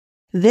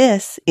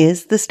This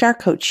is the Star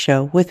Coach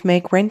Show with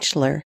Meg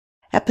Rentschler,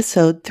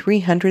 episode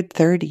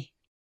 330.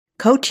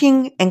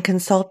 Coaching and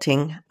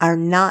consulting are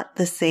not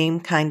the same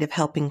kind of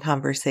helping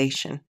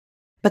conversation,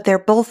 but they're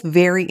both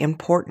very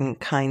important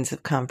kinds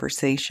of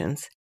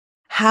conversations.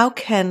 How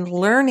can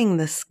learning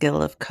the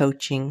skill of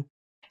coaching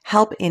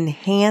help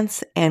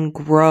enhance and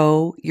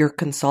grow your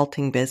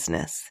consulting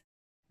business?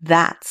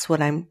 That's what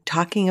I'm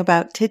talking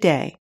about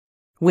today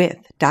with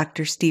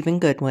Dr. Stephen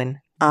Goodwin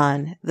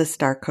on the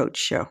Star Coach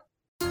Show.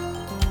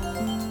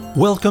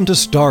 Welcome to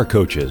Star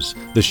Coaches,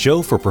 the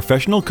show for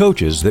professional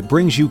coaches that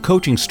brings you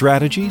coaching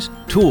strategies,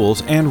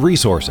 tools, and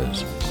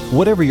resources.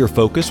 Whatever your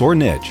focus or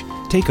niche,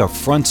 take a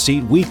front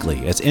seat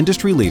weekly as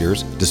industry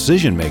leaders,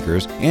 decision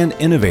makers, and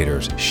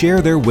innovators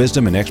share their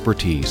wisdom and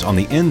expertise on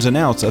the ins and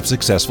outs of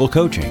successful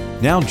coaching.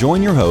 Now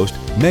join your host,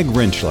 Meg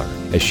Rentschler,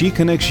 as she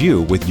connects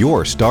you with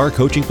your star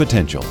coaching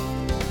potential.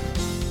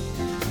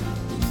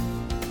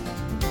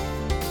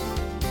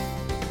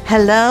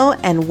 Hello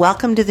and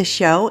welcome to the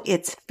show.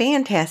 It's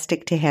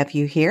fantastic to have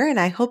you here, and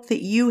I hope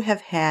that you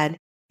have had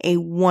a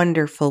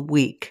wonderful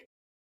week.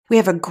 We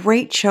have a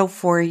great show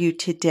for you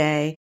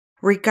today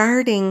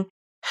regarding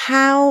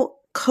how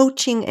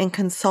coaching and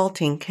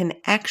consulting can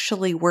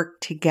actually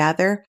work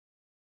together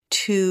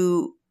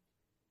to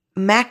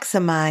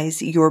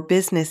maximize your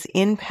business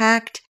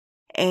impact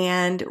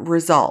and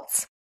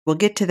results. We'll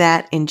get to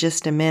that in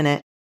just a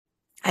minute.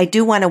 I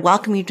do want to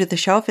welcome you to the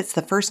show if it's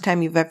the first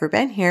time you've ever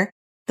been here.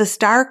 The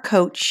Star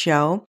Coach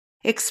Show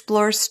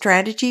explores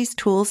strategies,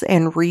 tools,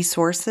 and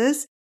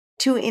resources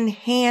to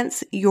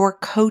enhance your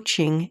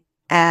coaching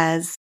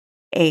as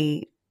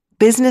a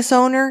business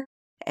owner,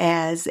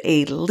 as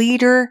a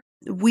leader.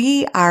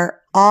 We are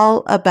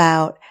all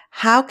about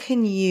how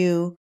can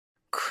you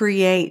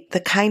create the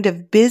kind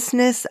of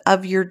business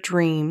of your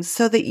dreams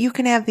so that you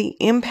can have the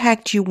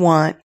impact you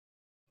want,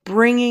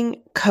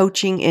 bringing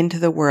coaching into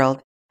the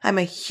world. I'm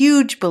a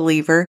huge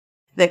believer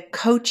that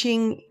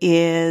coaching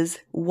is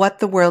what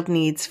the world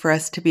needs for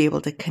us to be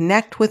able to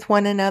connect with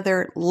one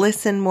another,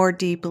 listen more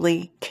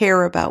deeply,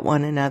 care about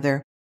one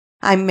another.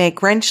 I'm Meg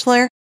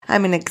Rentschler.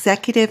 I'm an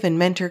executive and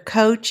mentor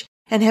coach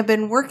and have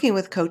been working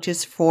with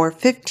coaches for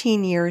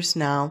 15 years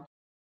now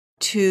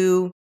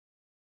to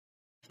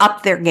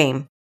up their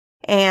game.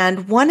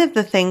 And one of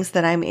the things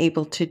that I'm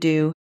able to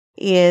do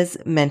is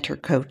mentor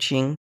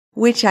coaching,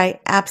 which I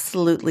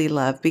absolutely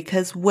love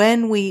because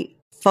when we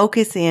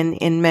focus in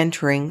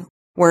mentoring,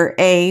 we're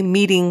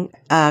meeting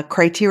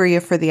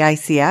criteria for the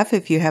ICF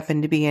if you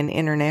happen to be an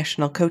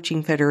International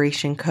Coaching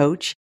Federation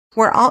coach.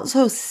 We're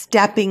also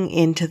stepping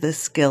into the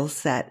skill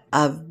set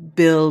of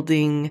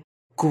building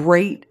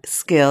great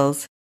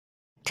skills,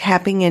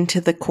 tapping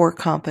into the core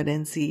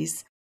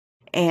competencies,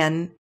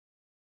 and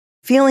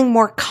feeling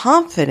more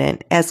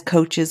confident as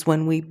coaches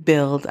when we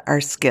build our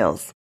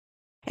skills.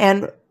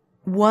 And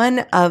one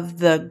of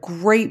the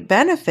great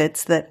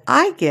benefits that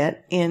I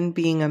get in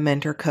being a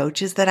mentor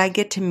coach is that I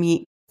get to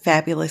meet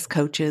fabulous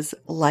coaches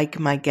like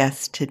my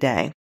guest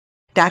today.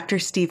 Dr.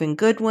 Stephen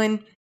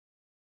Goodwin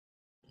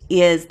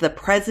is the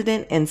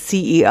president and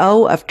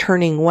CEO of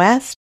Turning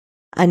West,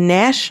 a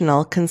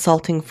national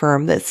consulting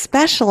firm that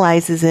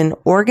specializes in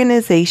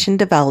organization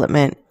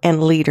development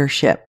and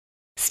leadership.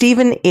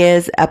 Stephen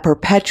is a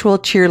perpetual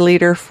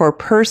cheerleader for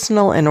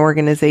personal and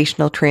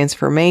organizational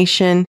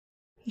transformation.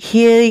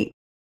 He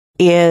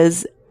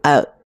is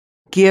a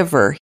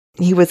giver.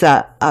 He was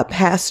a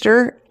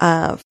pastor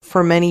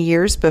for many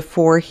years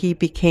before he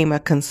became a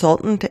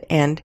consultant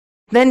and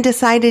then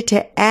decided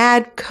to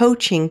add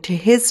coaching to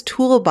his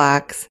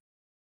toolbox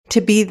to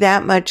be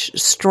that much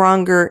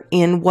stronger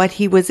in what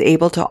he was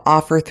able to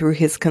offer through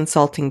his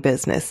consulting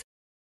business.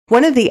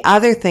 One of the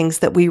other things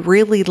that we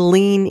really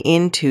lean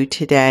into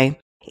today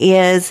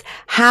is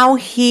how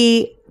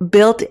he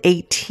built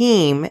a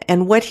team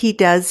and what he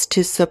does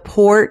to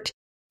support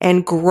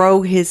and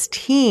grow his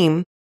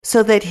team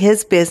so that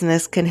his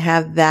business can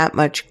have that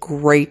much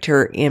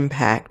greater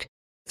impact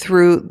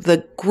through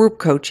the group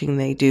coaching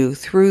they do,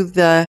 through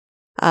the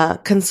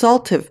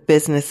consultative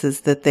businesses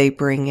that they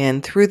bring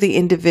in, through the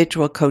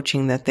individual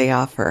coaching that they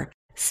offer.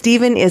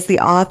 Stephen is the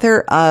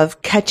author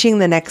of Catching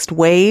the Next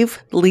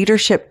Wave,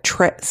 Leadership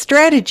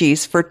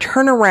Strategies for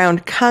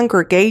Turnaround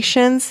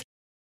Congregations,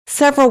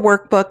 several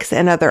workbooks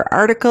and other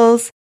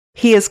articles.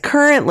 He is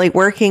currently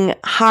working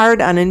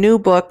hard on a new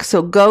book,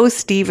 so go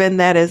Stephen,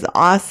 that is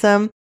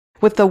awesome,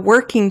 with the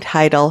working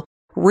title,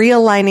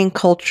 Realigning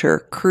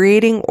Culture,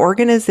 Creating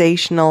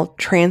Organizational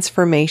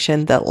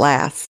Transformation That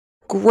Lasts.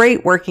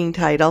 Great working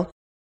title.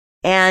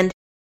 And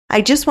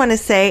I just want to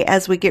say,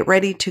 as we get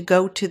ready to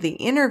go to the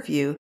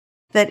interview,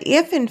 that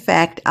if in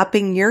fact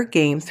upping your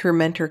game through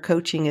mentor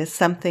coaching is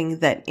something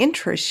that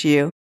interests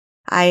you,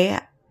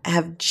 I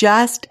have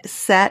just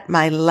set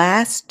my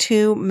last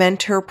 2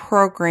 mentor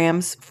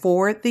programs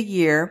for the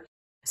year.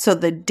 So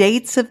the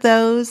dates of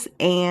those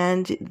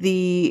and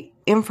the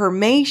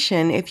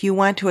information, if you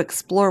want to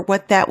explore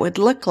what that would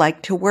look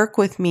like to work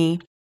with me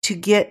to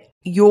get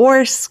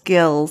your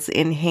skills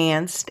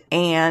enhanced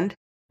and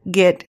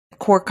get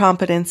core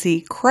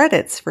competency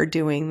credits for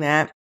doing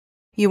that,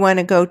 you want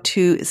to go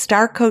to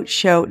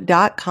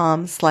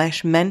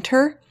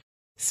starcoachshow.com/mentor,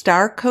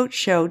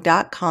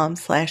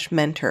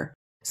 starcoachshow.com/mentor.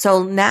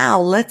 So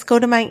now let's go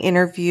to my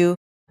interview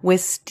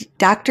with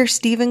Dr.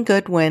 Stephen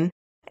Goodwin,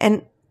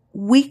 and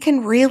we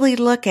can really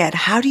look at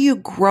how do you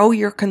grow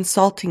your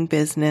consulting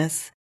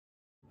business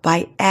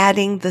by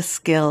adding the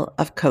skill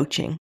of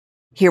coaching.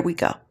 Here we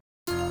go.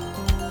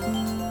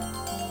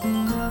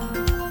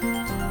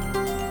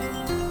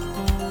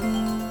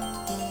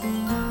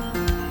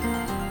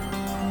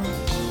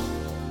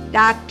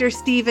 Dr.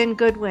 Stephen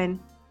Goodwin,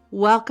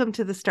 welcome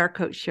to the Star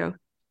Coach Show.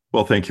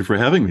 Well, thank you for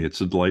having me.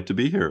 It's a delight to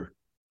be here.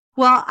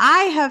 Well,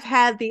 I have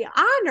had the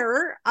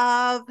honor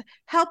of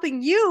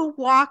helping you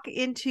walk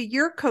into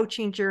your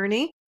coaching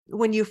journey.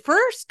 When you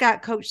first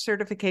got coach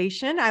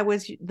certification, I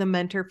was the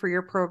mentor for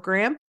your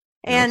program,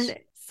 and Yes.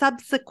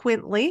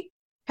 subsequently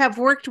have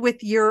worked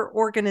with your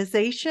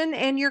organization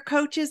and your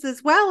coaches,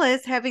 as well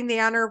as having the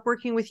honor of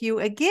working with you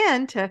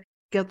again to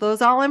get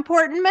those all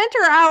important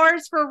mentor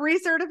hours for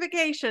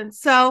recertification.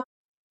 So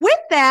with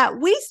that,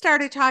 we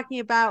started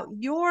talking about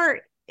your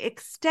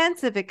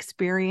extensive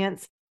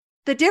experience,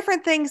 the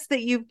different things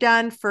that you've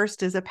done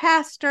first as a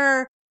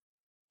pastor,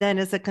 then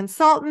as a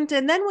consultant,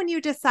 and then when you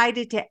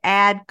decided to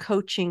add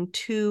coaching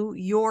to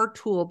your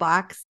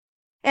toolbox,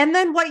 and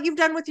then what you've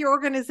done with your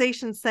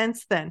organization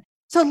since then.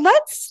 So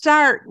let's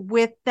start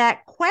with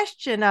that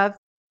question of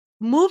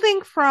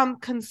moving from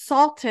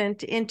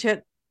consultant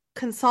into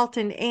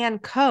consultant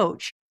and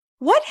coach.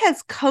 What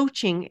has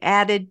coaching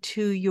added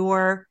to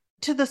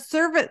the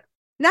service,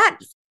 not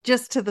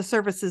just to the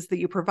services that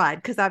you provide,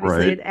 because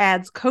obviously Right. it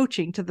adds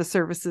coaching to the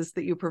services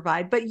that you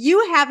provide, but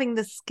you having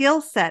the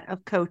skill set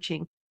of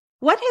coaching,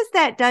 what has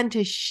that done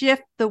to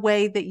shift the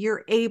way that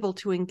you're able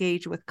to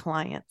engage with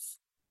clients?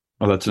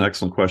 Oh, that's an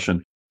excellent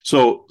question.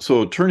 So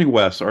Turning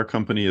West, our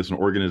company is an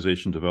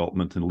organization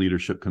development and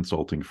leadership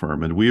consulting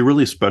firm, and we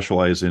really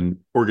specialize in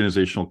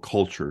organizational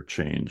culture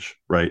change,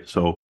 right?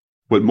 So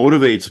what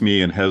motivates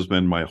me and has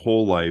been my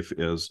whole life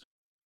is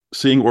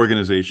seeing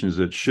organizations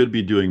that should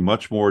be doing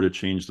much more to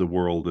change the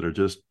world that are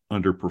just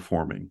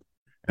underperforming.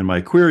 And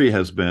my query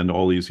has been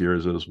all these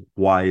years is,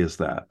 why is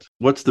that?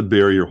 What's the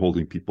barrier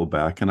holding people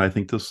back? And I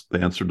think the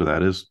answer to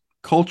that is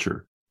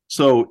culture.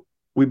 So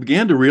we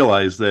began to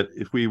realize that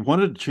if we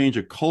wanted to change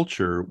a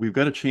culture, we've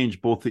got to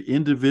change both the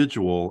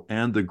individual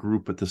and the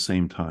group at the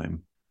same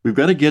time. We've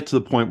got to get to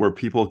the point where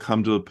people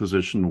come to a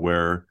position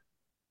where,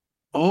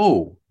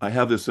 oh, I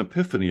have this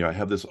epiphany, I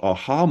have this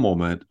aha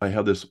moment, I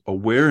have this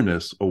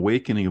awareness,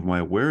 awakening of my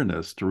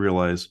awareness to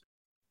realize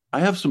I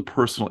have some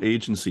personal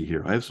agency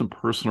here. I have some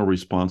personal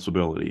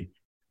responsibility.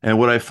 And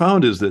what I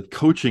found is that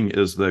coaching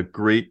is the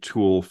great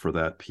tool for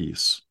that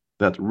piece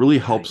that really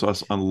helps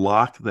us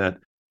unlock that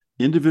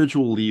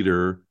individual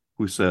leader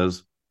who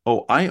says,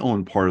 oh, I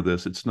own part of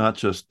this. It's not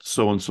just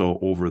so-and-so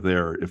over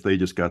there. If they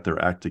just got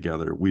their act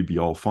together, we'd be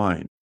all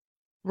fine.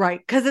 Right.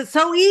 Because it's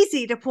so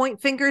easy to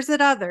point fingers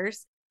at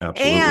others.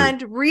 Absolutely.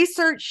 And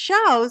research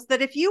shows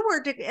that if you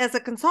were to, as a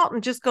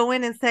consultant, just go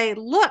in and say,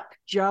 look,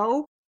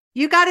 Joe,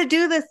 you got to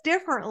do this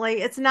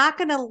differently, it's not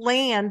going to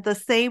land the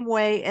same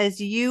way as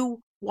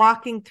you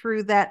walking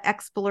through that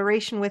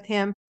exploration with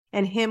him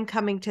and him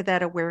coming to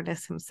that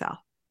awareness himself.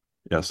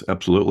 Yes,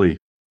 absolutely.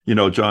 You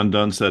know, John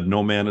Donne said,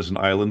 no man is an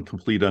island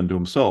complete unto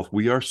himself.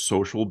 We are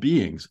social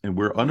beings, and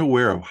we're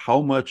unaware of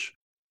how much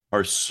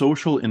our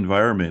social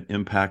environment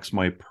impacts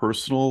my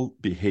personal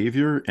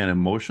behavior and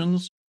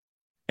emotions.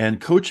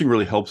 And coaching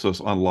really helps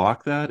us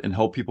unlock that and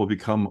help people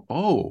become,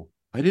 oh,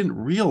 I didn't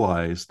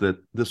realize that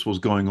this was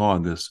going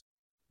on, this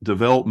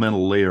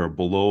developmental layer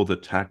below the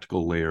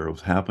tactical layer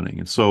of happening.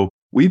 And so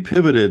we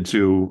pivoted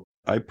to,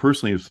 I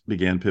personally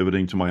began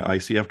pivoting to my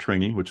ICF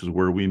training, which is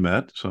where we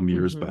met some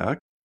years back.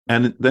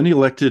 And then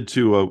elected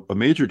to a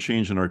major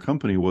change in our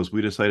company was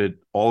we decided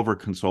all of our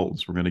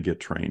consultants were going to get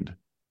trained.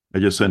 I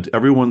just sent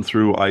everyone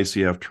through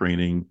ICF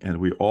training, and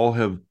we all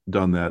have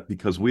done that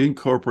because we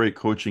incorporate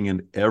coaching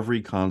in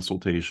every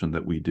consultation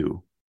that we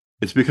do.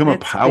 It's become a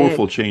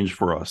powerful change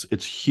for us.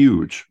 It's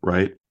huge,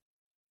 right?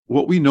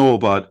 What we know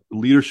about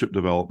leadership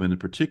development in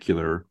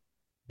particular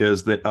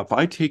is that if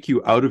I take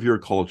you out of your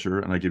culture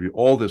and I give you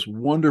all this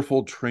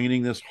wonderful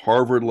training, this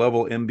Harvard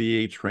level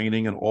MBA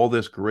training and all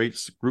this great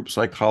group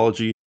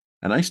psychology,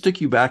 and I stick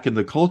you back in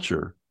the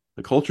culture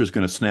is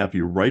going to snap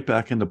you right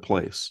back into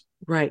place.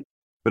 Right.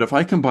 But if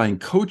I combine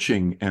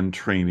coaching and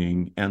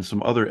training and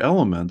some other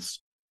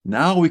elements,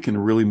 now we can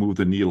really move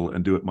the needle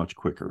and do it much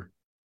quicker.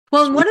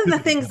 Well, one of the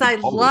things I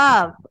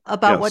love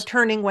about what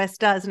Turning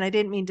West does, and I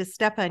didn't mean to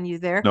step on you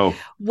there,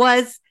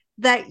 was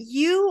that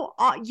you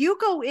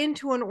go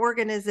into an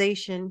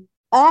organization.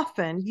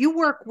 Often you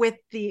work with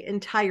the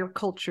entire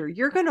culture.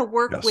 You're going to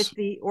work with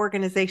the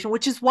organization,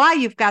 which is why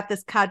you've got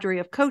this cadre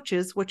of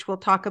coaches, which we'll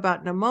talk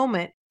about in a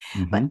moment.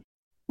 But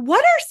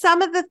what are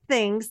some of the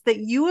things that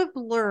you have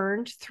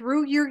learned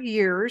through your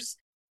years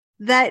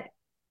that,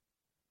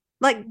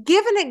 like,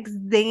 give an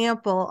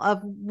example of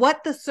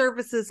what the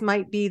services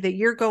might be that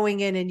you're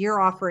going in and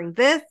you're offering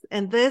this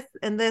and this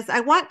and this. I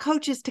want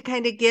coaches to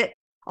kind of get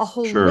a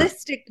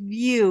holistic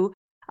view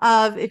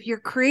of if you're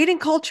creating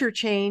culture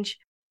change,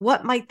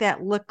 what might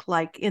that look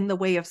like in the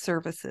way of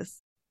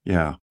services?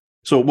 Yeah.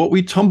 So what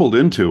we tumbled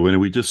into, and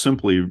we just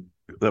simply,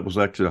 that was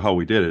actually how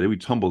we did it. We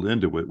tumbled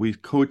into it. We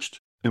coached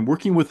and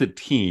working with a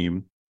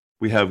team.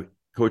 We have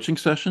coaching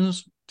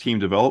sessions, team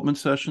development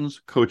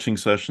sessions, coaching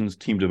sessions,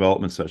 team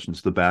development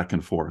sessions, the back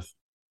and forth.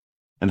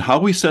 And how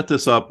we set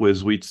this up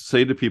was we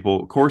say to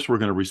people, of course, we're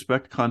going to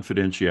respect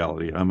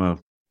confidentiality. I'm a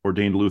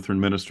ordained Lutheran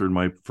minister in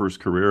my first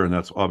career, and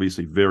that's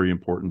obviously very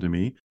important to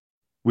me.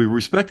 We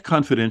respect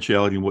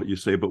confidentiality in what you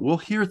say, but we'll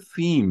hear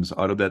themes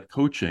out of that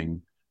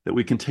coaching that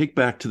we can take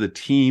back to the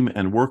team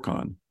and work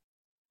on.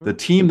 The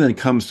team then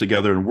comes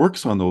together and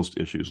works on those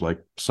issues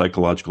like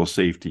psychological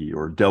safety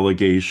or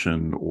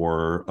delegation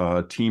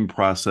or team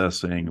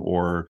processing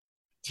or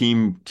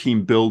team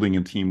building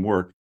and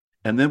teamwork.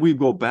 And then we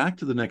go back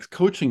to the next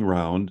coaching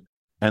round,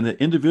 and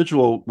the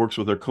individual works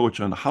with their coach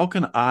on how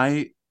can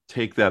I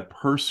take that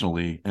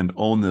personally and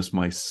own this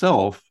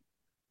myself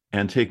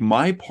and take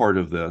my part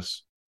of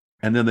this.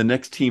 And then the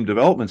next team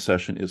development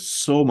session is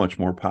so much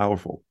more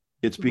powerful.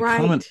 It's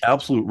become an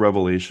absolute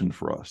revelation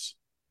for us.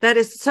 That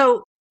is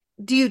so.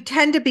 Do you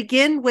tend to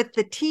begin with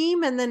the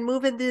team and then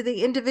move into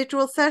the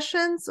individual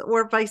sessions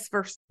or vice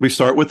versa? We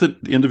start with the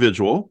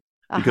individual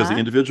because the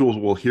individuals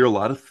will hear a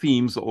lot of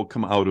themes that will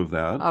come out of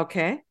that.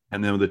 Okay.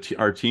 And then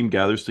our team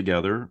gathers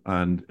together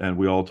and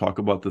we all talk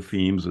about the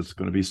themes. It's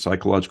going to be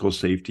psychological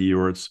safety,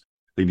 or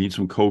they need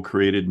some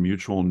co-created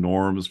mutual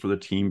norms for the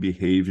team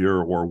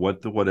behavior, or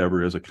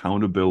whatever is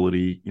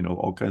accountability,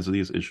 all kinds of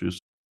these issues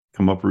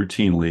come up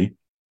routinely.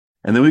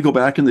 And then we go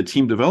back in the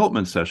team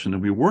development session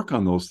and we work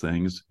on those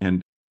things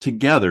and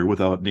together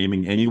without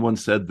naming anyone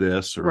said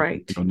this or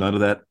none of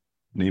that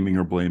naming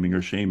or blaming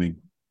or shaming.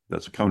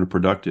 That's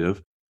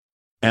counterproductive.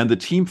 And the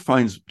team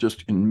finds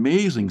just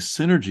amazing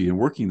synergy in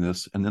working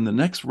this. And then the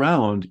next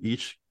round,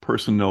 each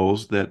person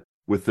knows that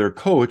with their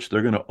coach,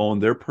 they're going to own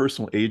their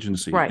personal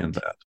agency in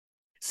that.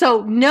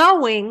 So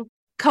knowing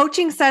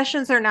coaching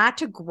sessions are not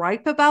to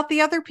gripe about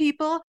the other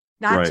people,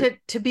 not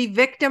to be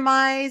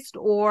victimized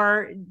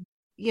or,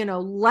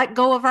 let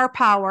go of our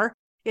power.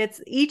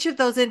 It's each of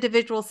those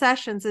individual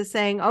sessions is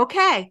saying,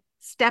 okay,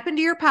 step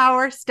into your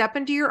power, step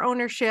into your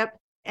ownership,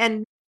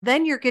 and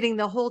then you're getting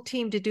the whole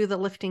team to do the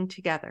lifting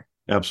together.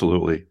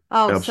 Absolutely.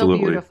 Oh, absolutely.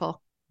 So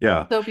beautiful.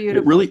 Yeah. So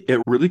beautiful.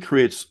 It really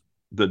creates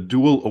the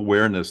dual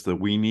awareness that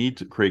we need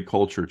to create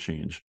culture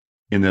change,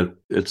 in that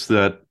it's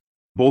that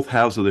both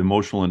halves of the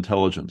emotional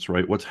intelligence,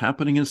 right? What's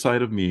happening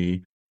inside of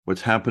me,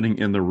 what's happening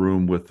in the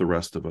room with the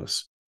rest of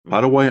us. How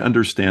do I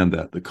understand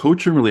that? The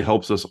coaching really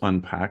helps us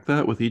unpack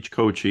that with each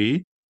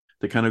coachee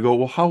to kind of go,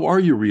 well, how are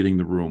you reading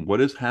the room?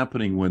 What is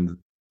happening when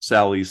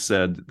Sally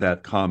said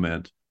that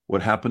comment?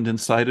 What happened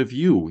inside of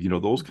you?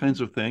 Those kinds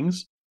of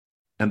things.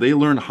 And they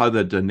learn how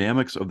the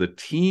dynamics of the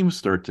team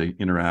start to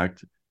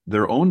interact,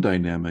 their own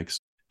dynamics,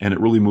 and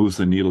it really moves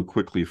the needle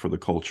quickly for the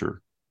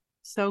culture.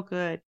 So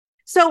good.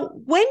 So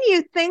when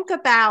you think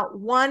about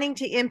wanting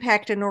to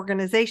impact an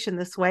organization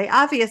this way,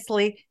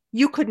 obviously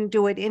you couldn't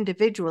do it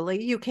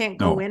individually. You can't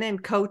go in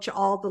and coach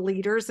all the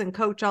leaders and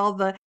coach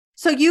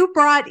so you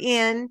brought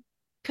in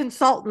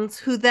consultants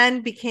who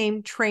then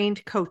became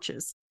trained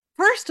coaches.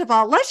 First of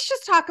all, let's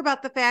just talk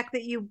about the fact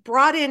that you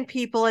brought in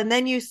people and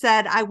then you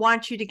said, I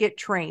want you to get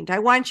trained. I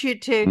want you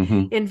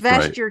to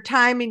invest your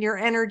time and your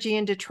energy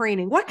into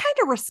training. What kind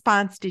of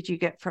response did you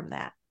get from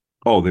that?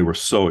 Oh, they were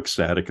so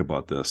ecstatic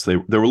about this. They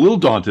were a little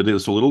daunted. It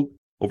was a little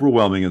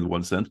overwhelming in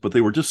one sense, but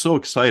they were just so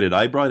excited.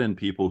 I brought in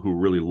people who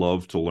really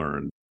loved to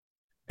learn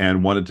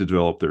and wanted to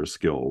develop their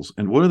skills.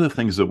 And one of the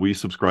things that we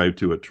subscribe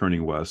to at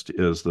Turning West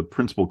is the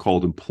principle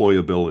called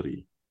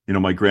employability.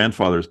 Both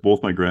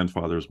my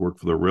grandfathers worked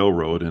for the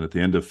railroad, and at the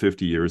end of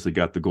 50 years, they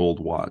got the gold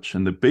watch,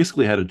 and they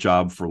basically had a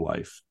job for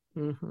life.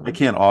 I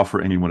can't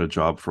offer anyone a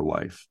job for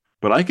life,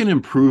 but I can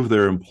improve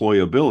their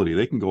employability.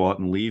 They can go out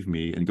and leave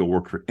me and go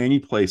work for any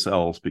place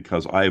else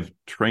because I've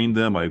trained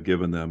them. I've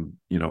given them,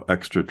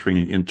 extra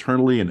training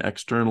internally and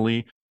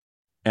externally.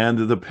 And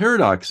the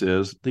paradox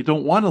is they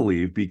don't want to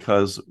leave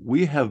because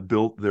we have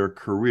built their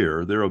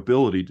career, their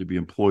ability to be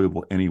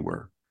employable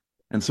anywhere.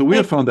 And so we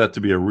have found that to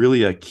be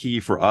a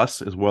key for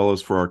us as well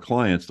as for our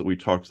clients that we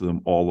talk to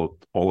them all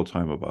the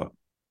time about.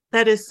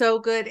 That is so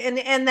good.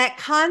 And that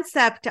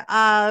concept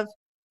of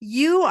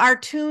you are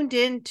tuned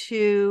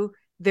into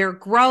their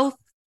growth.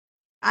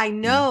 I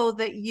know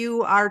that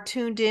you are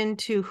tuned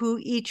into who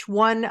each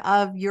one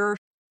of your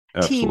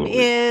team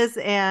is.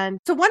 And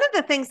so one of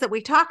the things that we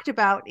talked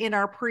about in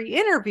our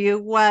pre-interview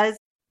was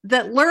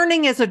that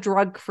learning is a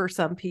drug for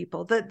some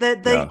people, that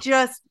they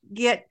just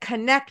get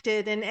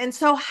connected. And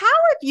so how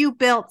have you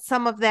built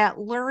some of that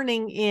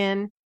learning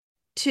in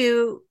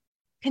to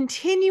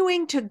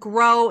continuing to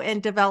grow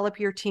and develop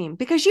your team?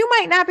 Because you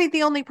might not be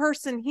the only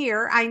person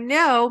here. I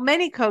know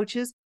many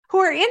coaches who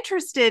are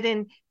interested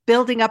in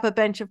building up a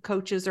bench of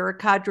coaches or a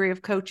cadre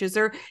of coaches,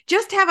 or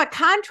just have a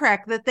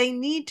contract that they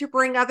need to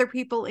bring other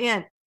people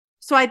in.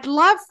 So I'd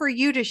love for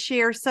you to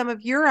share some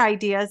of your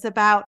ideas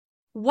about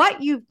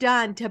what you've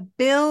done to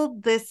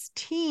build this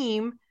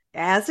team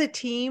as a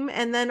team,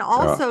 and then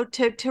also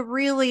to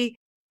really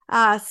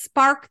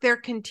spark their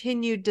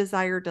continued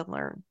desire to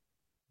learn.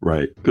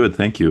 Right. Good.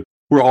 Thank you.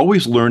 We're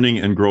always learning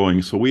and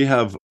growing. So we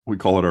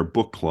call it our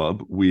book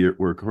club.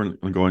 We're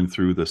currently going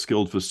through The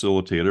Skilled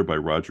Facilitator by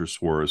Roger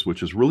Suarez,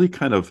 which is really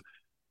kind of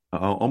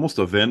almost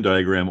a Venn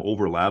diagram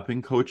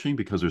overlapping coaching,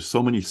 because there's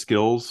so many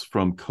skills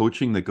from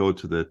coaching that go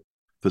to the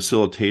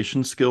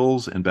facilitation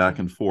skills and back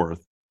and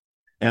forth.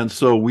 And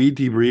so we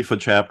debrief a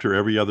chapter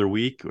every other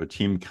week. A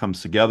team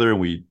comes together and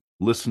we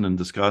listen and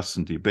discuss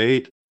and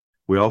debate.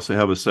 We also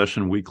have a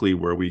session weekly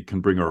where we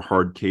can bring our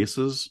hard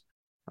cases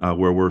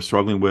where we're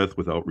struggling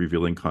without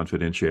revealing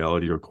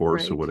confidentiality or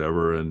course or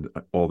whatever and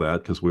all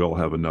that, because we all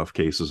have enough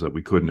cases that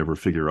we could never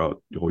figure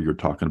out, oh, you're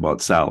talking about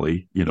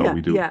Sally. We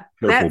do careful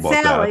That's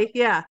about Sally, that.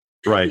 yeah.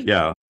 Right,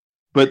 yeah.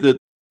 But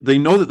they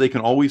know that they can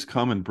always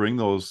come and bring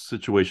those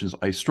situations.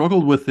 I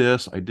struggled with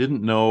this. I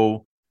didn't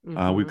know.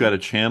 We've got a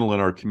channel in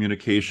our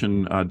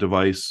communication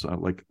device,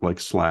 like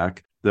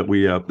Slack,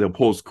 that they'll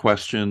pose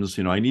questions.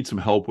 I need some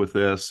help with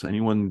this.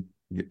 Anyone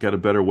got a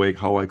better way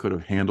how I could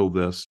have handled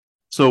this?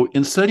 So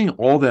in setting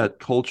all that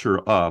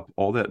culture up,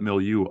 all that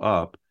milieu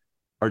up,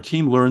 our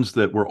team learns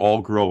that we're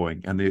all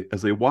growing, and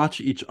as they watch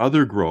each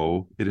other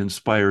grow, it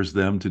inspires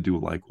them to do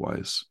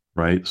likewise,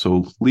 right?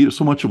 So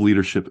so much of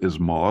leadership is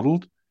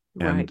modeled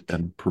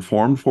and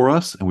performed for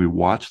us, and we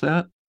watch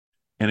that,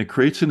 and it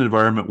creates an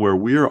environment where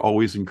we are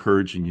always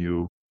encouraging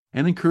you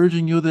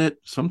that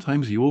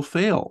sometimes you will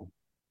fail.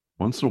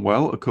 Once in a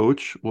while, a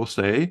coach will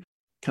say,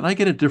 "Can I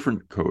get a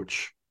different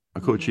coach?" A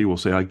coachee will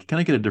say, "Can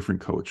I get a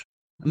different coach?"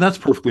 And that's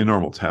perfectly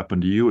normal. It's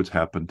happened to you. It's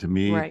happened to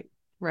me. Right.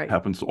 It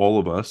happens to all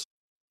of us.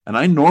 And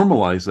I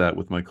normalize that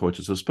with my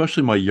coaches,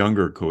 especially my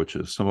younger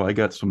coaches. So I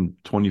got some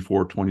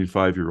 24,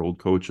 25-year-old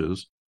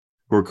coaches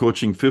who are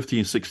coaching 50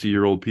 and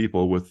 60-year-old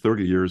people with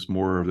 30 years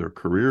more of their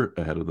career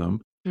ahead of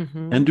them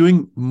and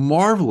doing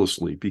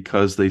marvelously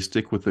because they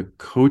stick with the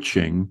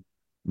coaching,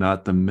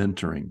 not the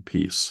mentoring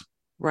piece.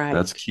 Right.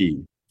 That's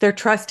key. They're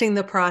trusting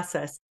the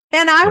process.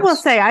 And I will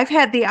say, I've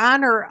had the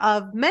honor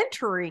of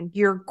mentoring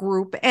your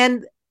group,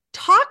 and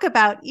talk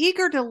about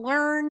eager to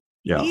learn,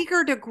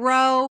 eager to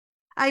grow.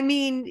 I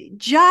mean,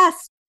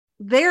 just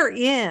they're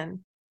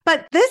in.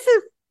 But this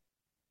is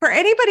for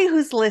anybody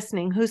who's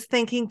listening, who's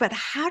thinking, but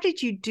how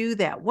did you do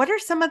that? What are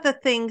some of the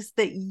things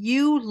that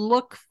you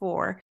look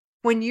for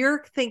when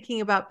you're thinking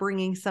about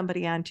bringing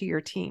somebody onto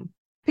your team?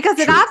 Because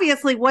it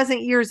obviously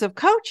wasn't years of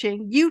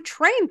coaching. You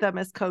trained them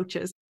as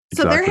coaches.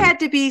 So there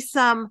had to be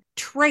some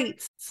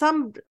traits,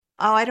 some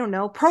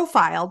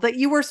profile that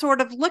you were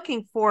sort of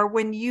looking for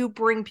when you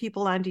bring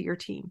people onto your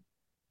team.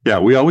 Yeah,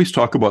 we always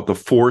talk about the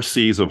 4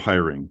 C's of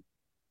hiring: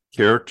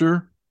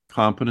 character,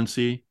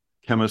 competency,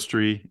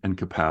 chemistry, and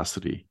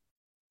capacity.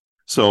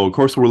 So, of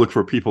course, we're looking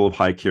for people of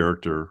high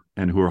character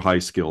and who are high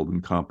skilled in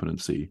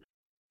competency.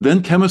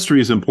 Then chemistry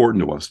is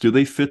important to us. Do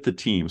they fit the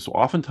team? So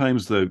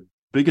oftentimes the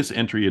biggest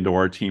entry into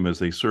our team is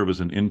they serve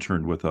as an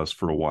intern with us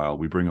for a while.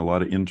 We bring a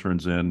lot of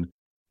interns in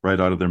right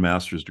out of their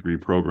master's degree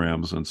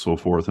programs and so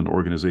forth, and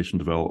organization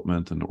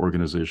development and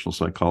organizational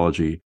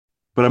psychology.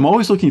 But I'm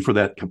always looking for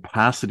that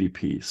capacity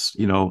piece.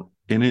 In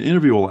an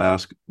interview, I'll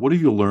ask, what have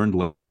you learned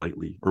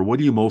lately? Or what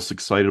are you most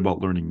excited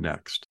about learning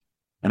next?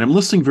 And I'm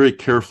listening very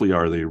carefully.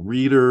 Are they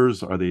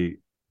readers? Are they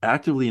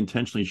actively,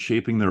 intentionally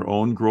shaping their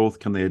own growth?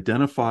 Can they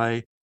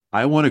identify,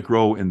 I want to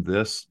grow in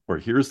this, or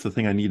here's the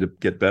thing I need to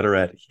get better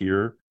at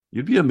here?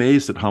 You'd be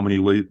amazed at how many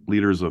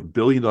leaders of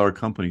billion-dollar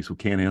companies who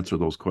can't answer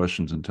those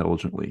questions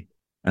intelligently.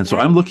 And so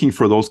I'm looking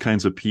for those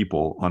kinds of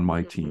people on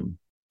my team.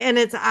 And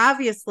it's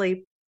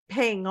obviously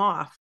paying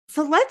off.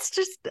 So let's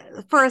just,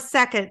 for a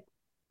second,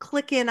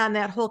 click in on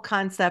that whole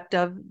concept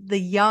of the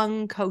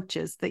young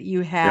coaches that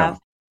you have.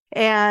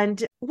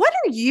 And what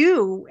are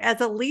you,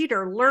 as a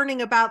leader,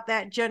 learning about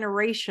that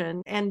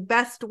generation and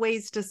best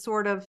ways to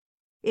sort of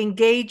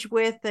engage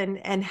with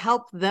and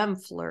help them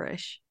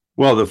flourish?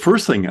 Well, the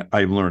first thing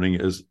I'm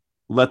learning is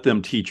let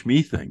them teach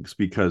me things,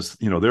 because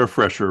they're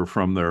fresher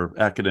from their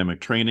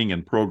academic training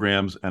and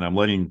programs, and I'm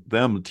letting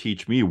them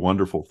teach me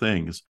wonderful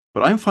things.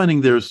 But I'm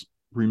finding there's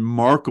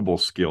remarkable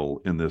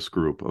skill in this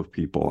group of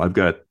people. I've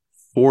got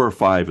 4 or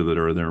 5 that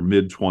are in their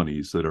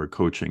mid-20s that are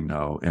coaching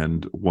now,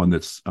 and one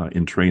that's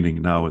in training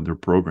now in their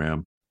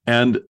program.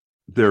 And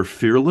they're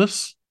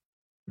fearless.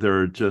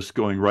 They're just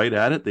going right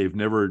at it. They've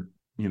never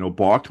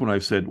balked when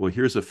I've said, well,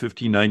 here's a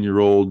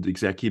 59-year-old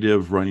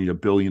executive running a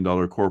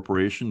billion-dollar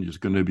corporation who's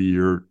going to be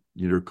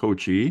your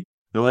coachee.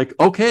 They're like,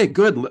 okay,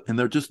 good. And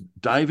they're just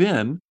dive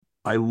in.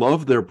 I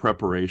love their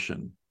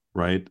preparation,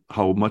 right?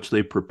 How much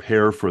they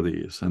prepare for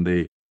these, and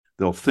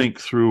they'll think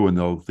through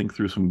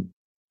some,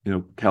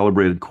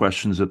 calibrated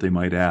questions that they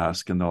might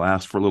ask, and they'll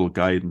ask for a little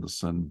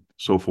guidance and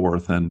so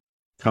forth, and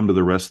come to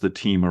the rest of the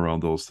team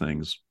around those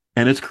things.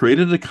 And it's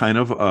created a kind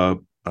of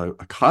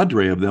a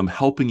cadre of them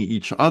helping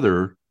each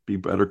other be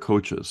better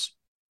coaches.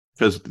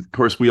 Because, of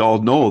course, we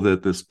all know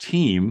that this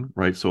team,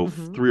 right? So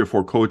 3 or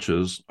 4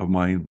 coaches of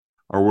mine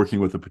are working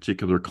with a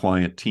particular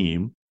client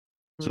team.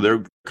 So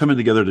they're coming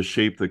together to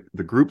shape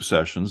the group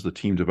sessions, the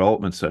team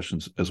development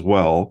sessions as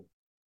well.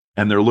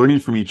 And they're learning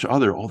from each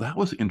other. Oh, that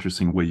was an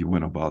interesting way you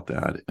went about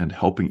that, and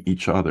helping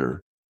each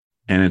other.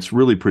 And it's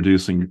really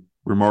producing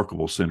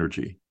remarkable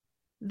synergy.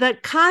 The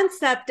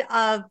concept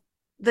of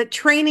the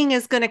training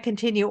is going to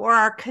continue, or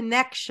our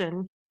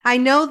connection. I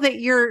know that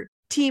your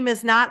team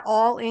is not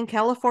all in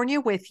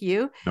California with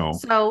you. No.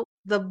 So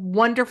the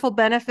wonderful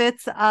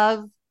benefits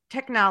of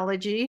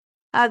technology,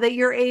 that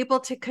you're able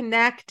to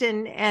connect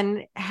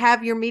and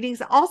have your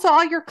meetings. Also,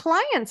 all your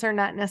clients are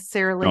not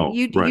necessarily,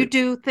 you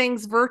do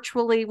things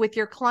virtually with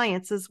your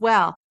clients as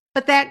well.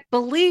 But that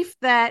belief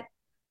that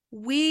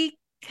we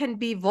can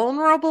be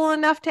vulnerable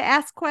enough to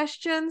ask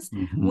questions.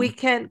 We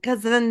can,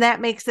 because then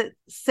that makes it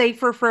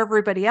safer for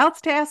everybody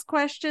else to ask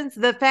questions.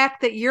 The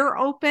fact that you're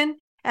open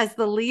as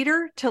the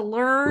leader to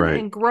learn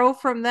and grow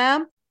from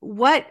them,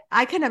 what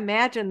I can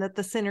imagine that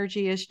the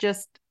synergy is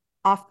just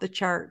off the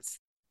charts.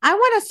 I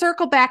want to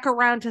circle back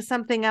around to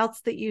something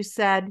else that you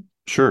said.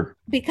 Sure.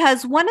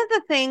 Because one of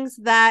the things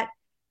that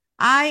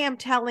I am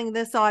telling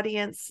this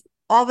audience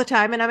all the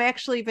time, and I'm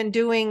actually even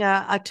doing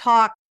a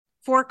talk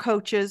for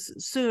coaches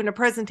soon, a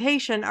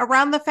presentation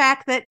around the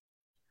fact that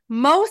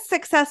most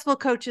successful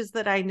coaches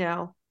that I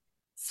know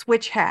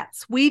switch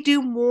hats. We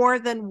do more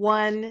than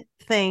one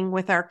thing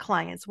with our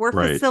clients. We're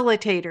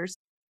facilitators,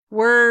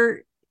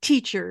 we're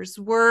teachers,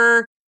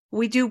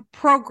 we do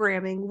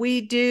programming, we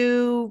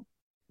do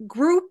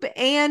group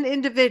and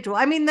individual.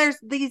 I mean, there's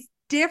these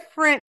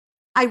different,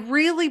 I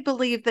really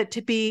believe that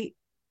to be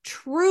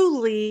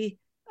truly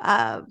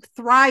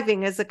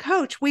thriving as a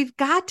coach, we've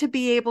got to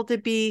be able to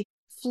be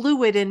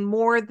fluid in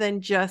more than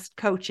just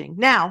coaching.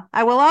 Now,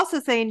 I will also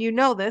say, and you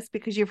know this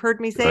because you've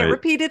heard me say it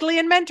repeatedly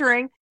in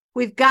mentoring,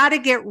 we've got to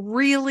get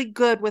really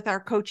good with our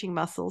coaching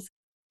muscles.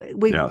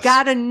 We've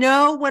got to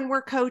know when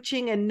we're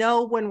coaching and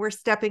know when we're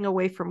stepping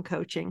away from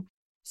coaching.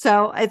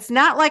 So it's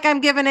not like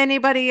I'm giving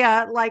anybody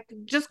like,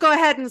 just go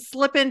ahead and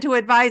slip into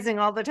advising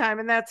all the time,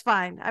 and that's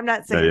fine. I'm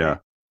not saying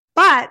that.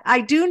 But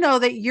I do know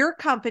that your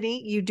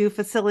company, you do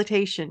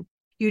facilitation,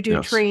 you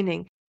do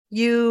training.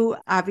 You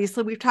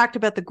obviously, we've talked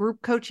about the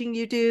group coaching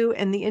you do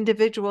and the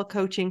individual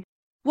coaching.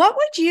 What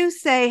would you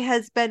say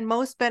has been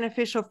most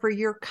beneficial for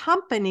your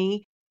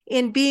company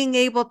in being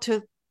able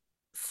to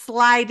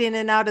slide in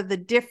and out of the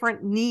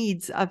different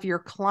needs of your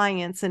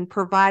clients and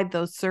provide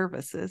those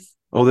services?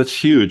 Oh,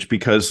 that's huge,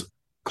 because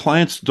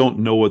clients don't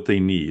know what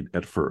they need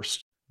at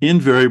first.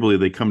 Invariably,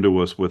 they come to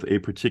us with a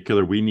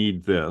particular, we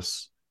need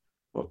this.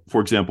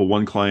 For example,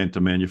 one client,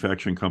 a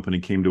manufacturing company,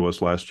 came to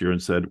us last year and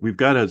said, we've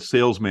got a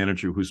sales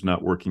manager who's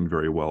not working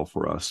very well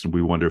for us, and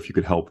we wonder if you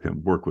could help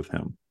him, work with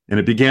him. And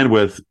it began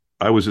with,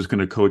 I was just going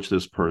to coach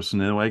this person.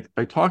 And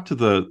I talked to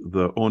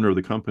the owner of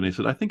the company. I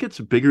said, I think it's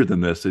bigger than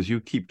this. As you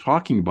keep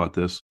talking about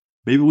this,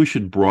 maybe we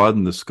should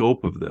broaden the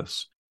scope of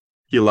this.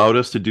 He allowed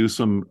us to do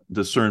some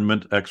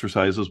discernment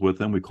exercises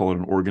with him. We call it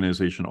an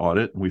organization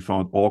audit. And we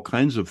found all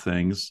kinds of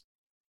things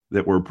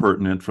that were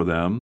pertinent for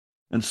them.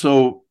 And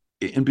so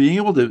in being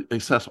able to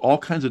assess all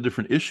kinds of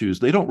different issues,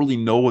 they don't really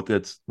know what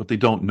they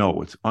don't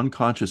know. It's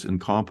unconscious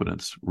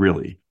incompetence,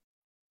 really.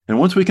 And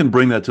once we can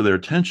bring that to their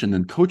attention,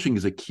 then coaching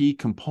is a key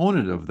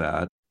component of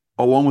that,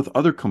 along with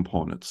other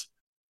components.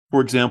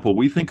 For example,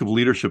 we think of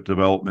leadership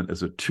development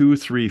as a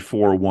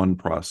 2-3-4-1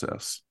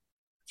 process.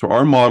 So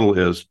our model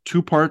is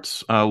 2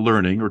 parts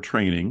learning or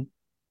training,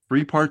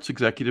 3 parts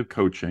executive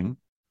coaching,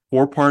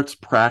 4 parts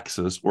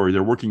praxis, or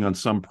they're working on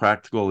some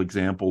practical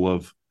example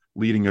of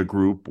leading a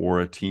group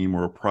or a team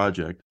or a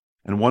project,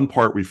 and 1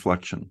 part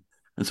reflection.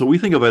 And so we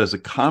think of it as a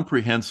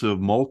comprehensive,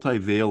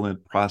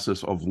 multivalent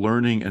process of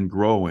learning and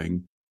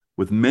growing,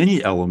 with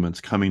many elements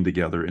coming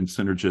together in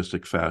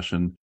synergistic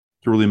fashion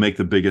to really make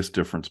the biggest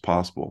difference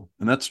possible.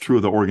 And that's true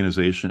of the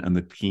organization and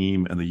the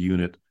team and the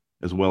unit,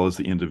 as well as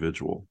the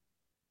individual.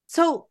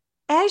 So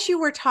as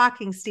you were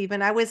talking,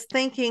 Stephen, I was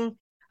thinking,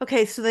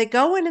 okay, so they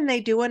go in and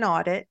they do an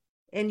audit,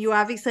 and you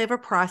obviously have a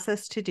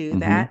process to do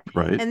that.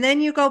 Right. And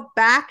then you go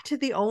back to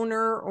the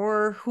owner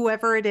or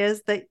whoever it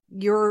is that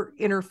your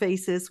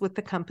interface is with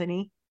the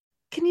company.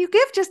 Can you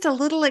give just a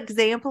little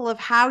example of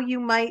how you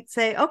might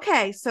say,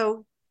 okay,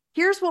 so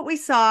here's what we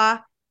saw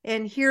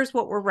and here's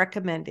what we're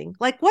recommending?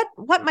 Like what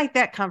might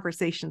that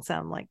conversation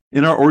sound like?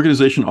 In our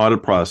organization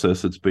audit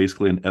process, it's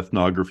basically an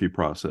ethnography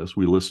process.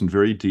 We listen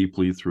very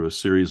deeply through a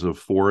series of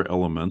 4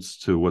 elements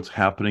to what's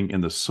happening in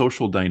the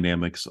social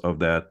dynamics of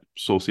that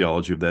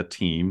sociology of that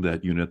team,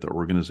 that unit, the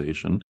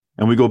organization.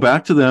 And we go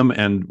back to them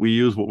and we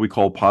use what we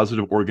call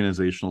positive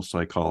organizational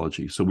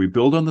psychology. So we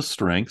build on the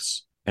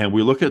strengths and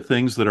we look at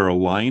things that are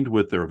aligned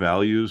with their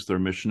values, their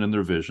mission, and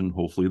their vision.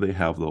 Hopefully they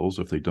have those.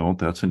 If they don't,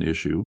 that's an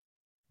issue.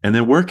 And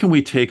then where can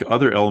we take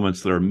other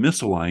elements that are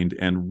misaligned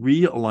and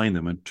realign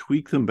them and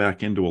tweak them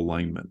back into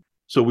alignment?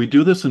 So we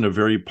do this in a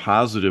very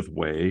positive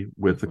way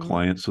with the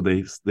client, so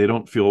they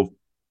don't feel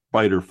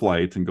fight or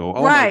flight and go,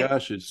 oh my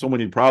gosh, it's so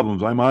many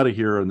problems, I'm out of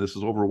here and this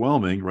is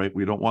overwhelming, right?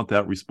 We don't want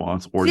that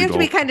response. Or so you have to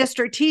be kind of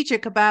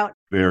strategic about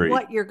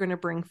what you're going to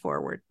bring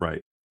forward.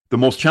 Right. The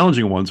most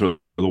challenging ones are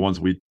the ones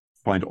we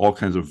find all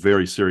kinds of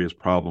very serious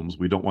problems.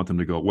 We don't want them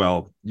to go,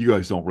 well, you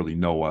guys don't really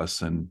know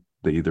us, and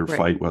they either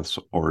fight with us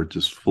or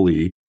just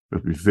flee.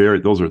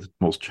 Those are the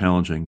most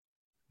challenging.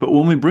 But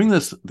when we bring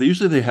this,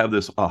 they have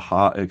this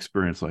aha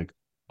experience, like,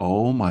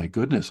 oh my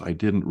goodness, I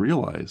didn't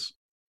realize.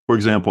 For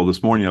example,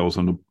 this morning I was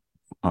on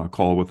a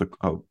call with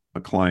a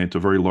client, a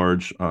very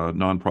large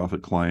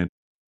nonprofit client,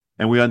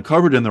 and we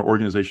uncovered in their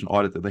organization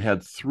audit that they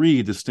had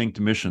three distinct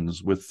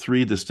missions with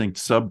three distinct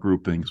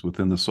subgroupings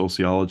within the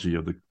sociology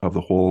of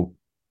the whole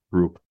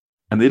group.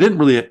 And they didn't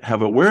really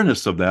have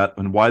awareness of that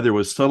and why there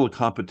was subtle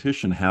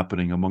competition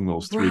happening among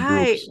those three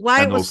Right. groups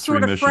Why and it was those three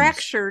sort of missions.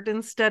 fractured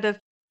instead of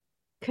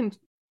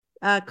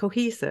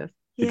cohesive.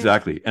 Yeah.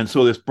 Exactly. And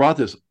so this brought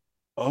this,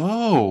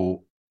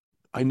 oh,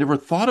 I never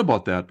thought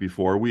about that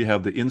before. We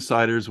have the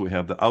insiders, we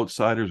have the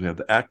outsiders, we have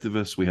the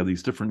activists, we have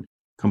these different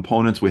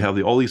components, we have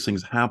all these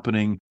things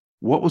happening.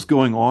 What was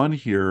going on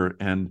here?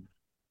 And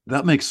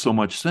that makes so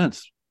much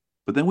sense.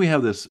 But then we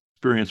have this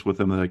experience with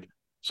them like,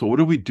 so what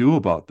do we do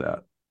about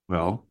that?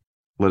 Well,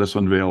 let us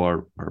unveil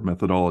our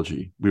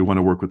methodology. We want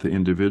to work with the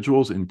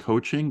individuals in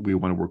coaching. We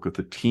want to work with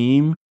the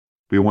team.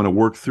 We want to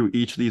work through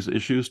each of these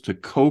issues to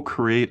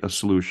co-create a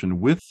solution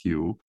with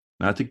you,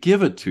 not to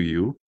give it to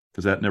you,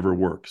 because that never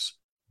works.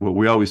 What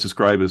we always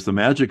describe as the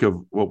magic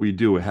of what we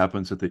do, it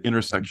happens at the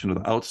intersection of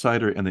the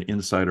outsider and the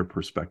insider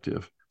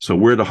perspective. So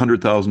we're at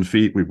 100,000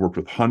 feet. We've worked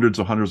with hundreds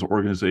of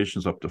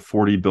organizations up to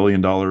 $40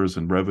 billion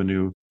in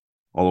revenue,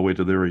 all the way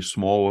to the very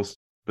smallest.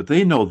 But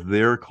they know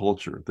their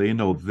culture. They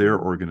know their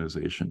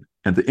organization.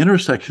 And the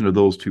intersection of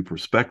those two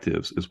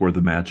perspectives is where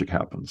the magic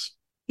happens.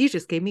 You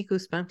just gave me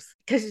goosebumps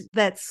because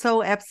that's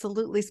so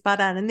absolutely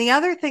spot on. And the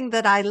other thing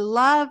that I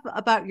love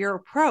about your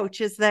approach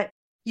is that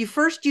you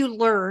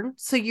learn.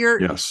 So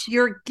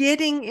you're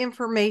getting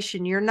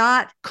information. You're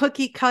not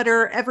cookie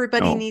cutter.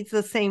 Everybody needs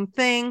the same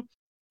thing.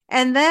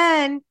 And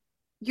then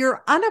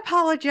you're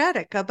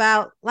unapologetic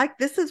about like,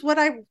 this is what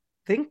I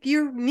think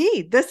you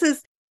need. This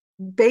is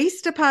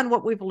based upon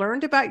what we've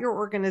learned about your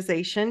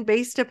organization,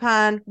 based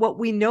upon what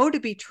we know to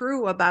be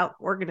true about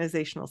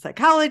organizational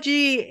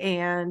psychology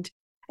and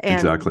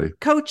exactly.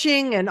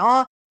 coaching and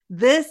all.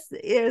 This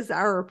is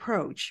our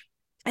approach.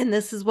 And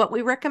this is what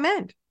we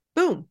recommend.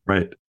 Boom.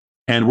 Right.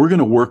 And we're going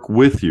to work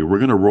with you. We're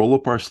going to roll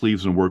up our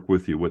sleeves and work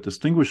with you. What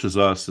distinguishes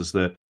us is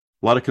that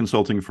a lot of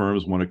consulting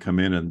firms want to come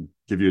in and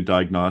give you a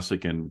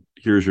diagnostic and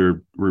here's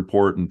your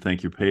report and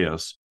thank you, pay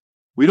us.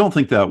 We don't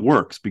think that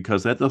works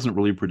because that doesn't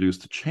really produce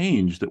the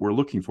change that we're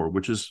looking for,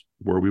 which is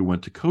where we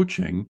went to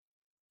coaching.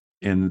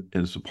 And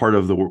as a part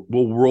of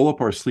we'll roll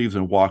up our sleeves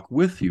and walk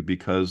with you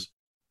because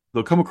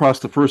they'll come across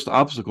the first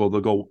obstacle.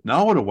 They'll go,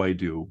 now what do I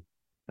do?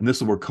 And this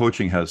is where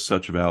coaching has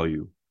such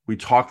value. We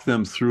talk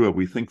them through it.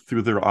 We think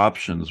through their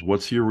options.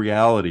 What's your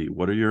reality?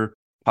 What are your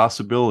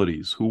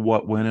possibilities? Who,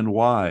 what, when, and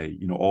why?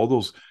 All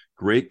those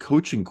great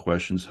coaching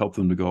questions help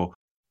them to go,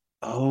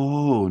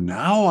 oh,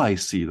 now I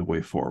see the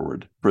way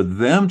forward. For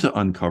them to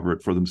uncover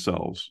it for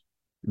themselves,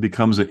 it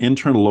becomes an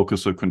internal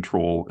locus of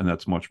control, and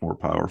that's much more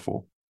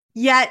powerful.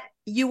 Yet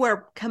you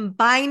are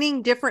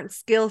combining different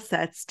skill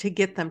sets to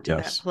get them to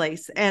that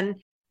place. And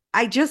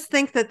I just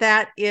think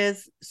that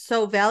is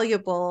so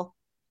valuable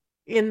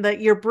in that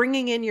you're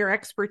bringing in your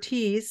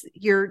expertise,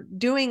 you're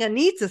doing a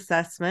needs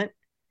assessment,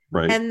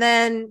 right, and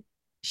then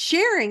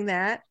sharing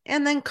that,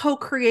 and then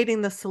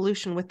co-creating the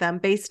solution with them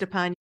based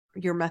upon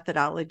your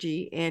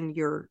methodology and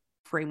your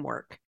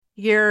framework.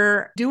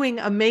 You're doing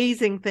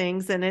amazing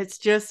things, and it's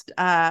just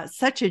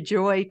such a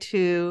joy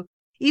to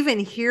even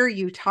hear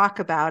you talk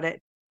about it.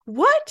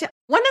 One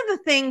of the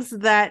things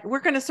that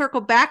we're going to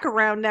circle back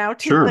around now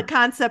to the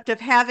concept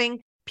of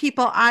having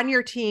people on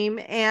your team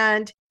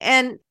and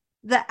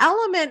the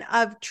element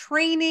of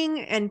training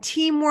and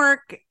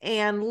teamwork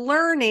and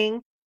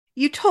learning.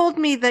 You told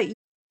me that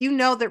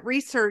that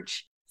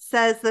research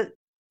says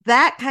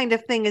that kind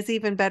of thing is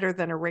even better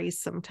than a race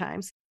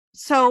sometimes.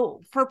 So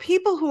for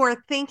people who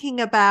are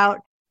thinking about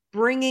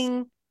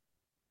bringing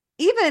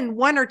even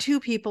one or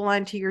two people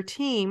onto your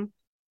team,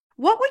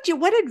 what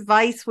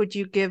advice would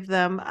you give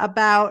them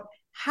about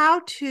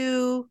how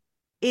to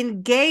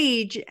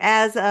engage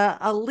as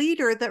a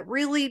leader that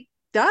really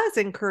does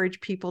encourage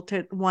people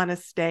to want to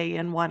stay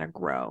and want to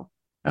grow?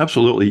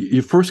 Absolutely.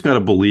 You first got to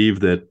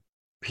believe that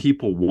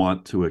people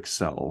want to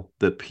excel,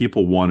 that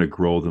people want to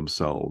grow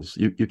themselves.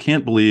 You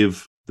can't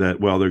believe that,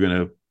 well, they're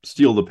going to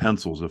steal the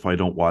pencils if I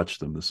don't watch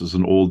them. This is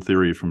an old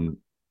theory from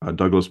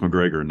Douglas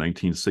McGregor in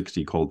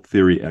 1960 called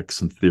Theory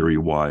X and Theory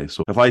Y.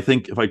 So if I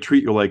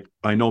treat you like,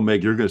 I know,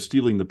 Meg, you're going to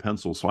stealing the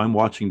pencils, so I'm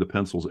watching the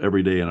pencils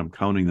every day and I'm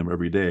counting them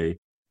every day,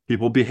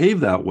 people behave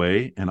that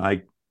way, and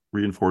I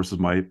reinforces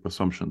my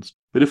assumptions.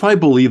 But if I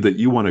believe that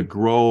you want to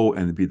grow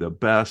and be the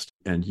best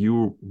and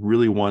you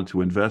really want to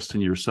invest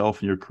in yourself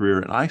and your career,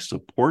 and I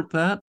support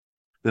that,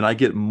 then I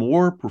get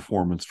more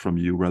performance from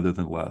you rather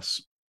than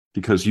less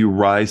because you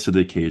rise to the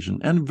occasion.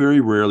 And very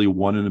rarely,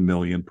 1 in a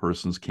million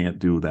persons can't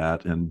do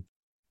that. And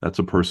that's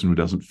a person who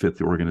doesn't fit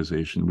the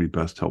organization. We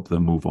best help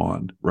them move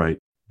on, right?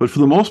 But for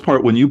the most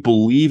part, when you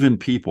believe in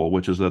people,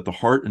 which is at the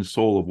heart and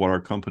soul of what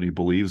our company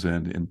believes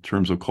in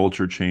terms of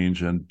culture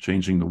change and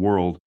changing the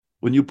world,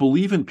 when you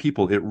believe in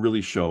people, it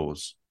really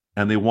shows,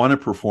 and they want to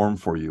perform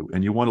for you,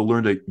 and you want to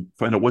learn to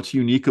find out what's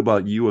unique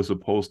about you as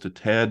opposed to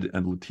Ted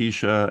and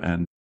Letitia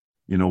and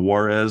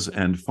Juarez,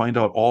 and find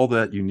out all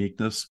that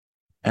uniqueness.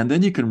 And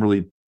then you can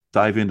really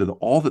dive into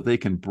all that they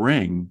can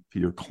bring to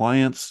your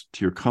clients,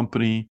 to your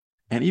company,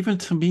 and even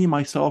to me,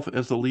 myself,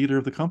 as the leader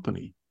of the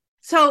company.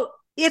 So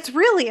it's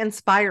really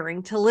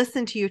inspiring to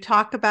listen to you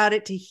talk about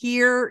it, to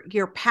hear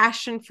your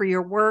passion for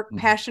your work,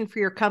 passion for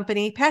your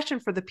company, passion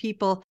for the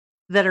people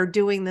that are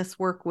doing this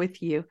work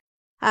with you.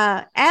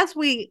 As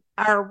we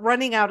are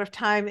running out of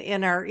time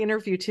in our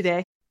interview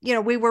today,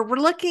 we're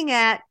looking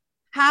at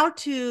how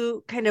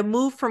to kind of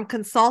move from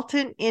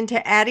consultant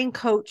into adding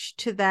coach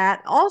to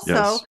that. Also,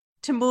 Yes.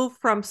 to move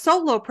from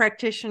solo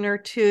practitioner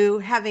to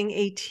having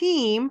a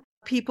team,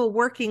 people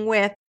working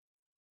with.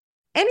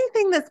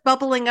 Anything that's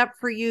bubbling up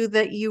for you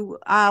that you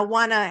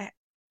want to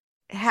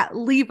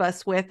leave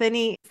us with?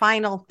 Any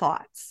final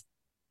thoughts?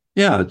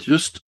 Yeah,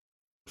 just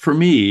for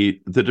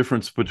me, the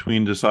difference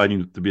between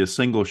deciding to be a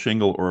single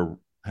shingle or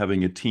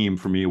having a team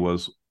for me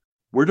was,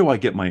 where do I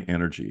get my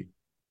energy?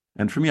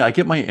 And for me, I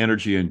get my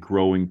energy in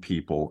growing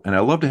people, and I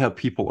love to have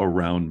people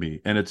around me.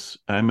 And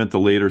I'm at the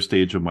later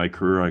stage of my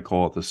career. I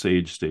call it the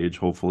sage stage,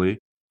 hopefully.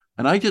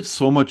 And I get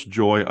so much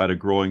joy out of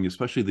growing,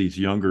 especially these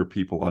younger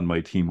people on my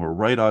team who are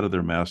right out of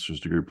their master's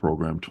degree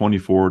program,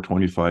 24,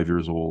 25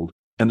 years old.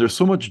 And there's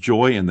so much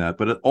joy in that,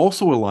 but it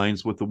also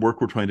aligns with the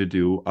work we're trying to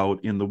do out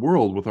in the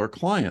world with our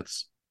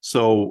clients.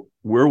 So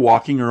we're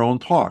walking our own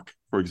talk,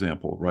 for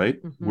example, right?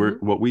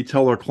 What we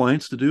tell our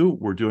clients to do,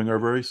 we're doing our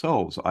very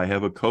selves. I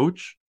have a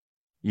coach,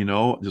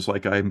 just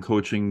like I'm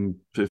coaching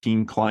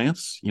 15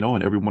 clients,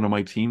 and every one of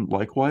my team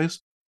likewise.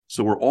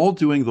 So we're all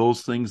doing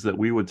those things that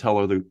we would tell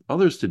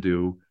others to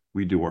do,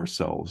 we do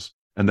ourselves.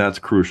 And that's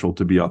crucial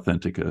to be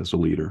authentic as a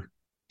leader.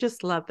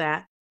 Just love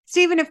that.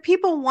 Stephen, if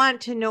people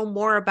want to know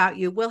more about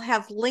you, we'll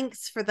have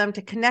links for them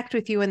to connect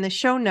with you in the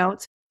show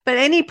notes. But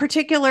any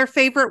particular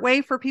favorite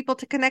way for people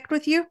to connect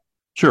with you?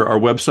 Sure. Our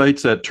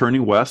website's at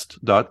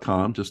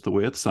turningwest.com, just the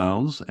way it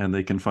sounds. And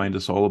they can find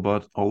us all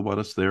about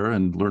us there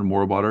and learn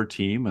more about our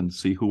team and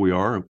see who we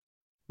are.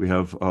 We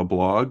have a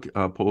blog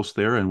post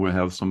there, and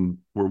we're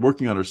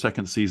working on our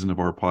second season of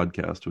our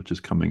podcast, which is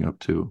coming up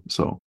too.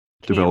 So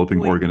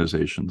Developing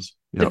Organizations.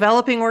 Yep.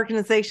 Developing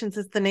Organizations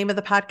is the name of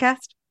the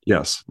podcast?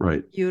 Yes,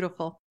 right.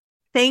 Beautiful.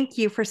 Thank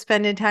you for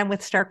spending time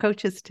with Star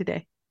Coaches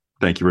today.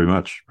 Thank you very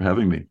much for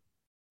having me.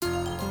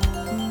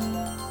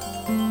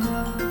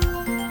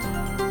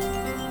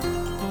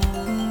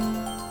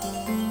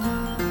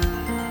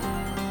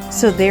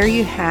 So there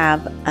you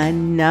have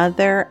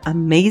another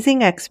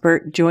amazing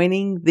expert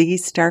joining the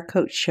Star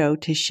Coach Show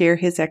to share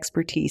his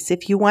expertise.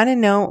 If you want to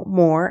know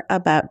more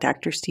about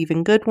Dr.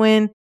 Stephen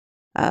Goodwin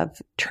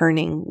of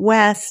Turning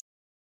West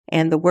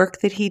and the work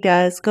that he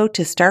does, go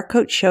to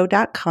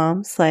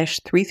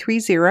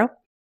starcoachshow.com/330,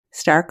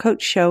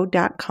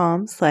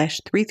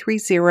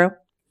 starcoachshow.com/330,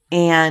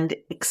 and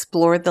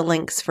explore the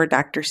links for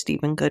Dr.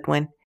 Stephen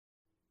Goodwin.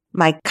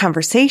 My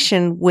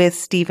conversation with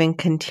Stephen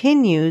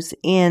continues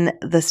in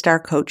the Star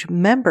Coach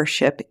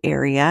membership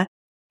area.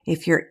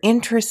 If you're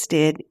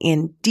interested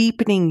in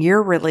deepening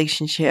your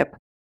relationship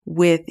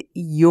with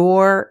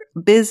your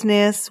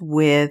business,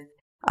 with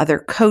other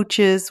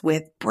coaches,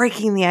 with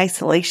breaking the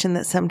isolation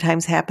that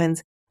sometimes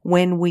happens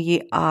when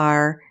we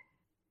are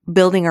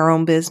building our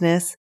own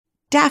business,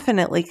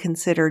 definitely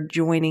consider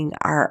joining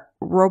our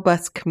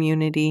robust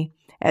community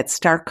at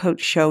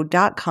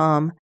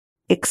starcoachshow.com.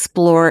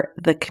 Explore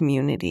the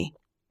community.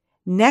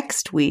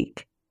 Next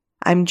week,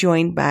 I'm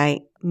joined by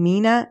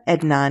Meena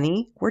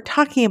Adnani. We're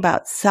talking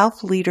about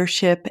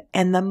self-leadership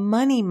and the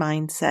money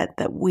mindset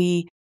that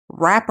we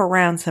wrap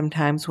around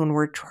sometimes when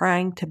we're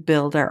trying to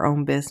build our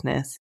own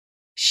business.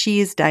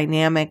 She is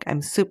dynamic.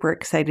 I'm super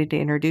excited to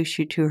introduce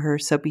you to her,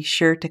 so be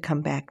sure to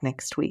come back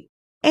next week.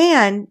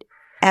 And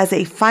as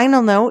a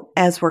final note,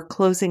 as we're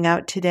closing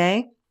out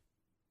today,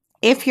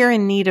 if you're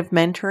in need of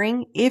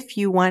mentoring, if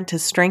you want to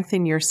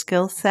strengthen your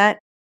skill set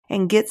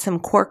and get some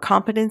core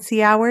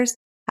competency hours,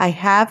 I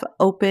have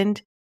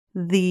opened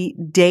the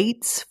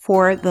dates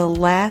for the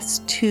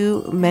last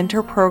 2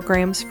 mentor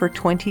programs for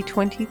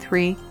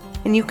 2023,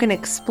 and you can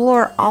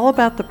explore all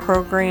about the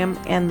program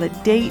and the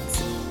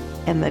dates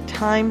and the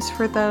times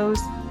for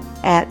those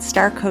at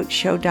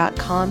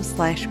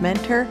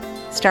starcoachshow.com/mentor,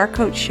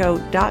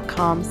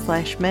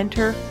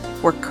 starcoachshow.com/mentor.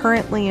 We're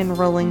currently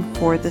enrolling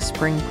for the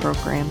spring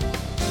program.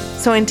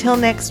 So until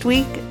next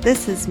week,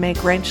 this is Meg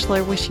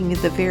Rentschler wishing you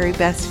the very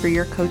best for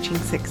your coaching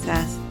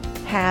success.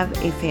 Have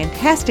a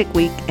fantastic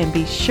week and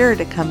be sure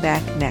to come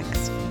back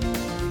next.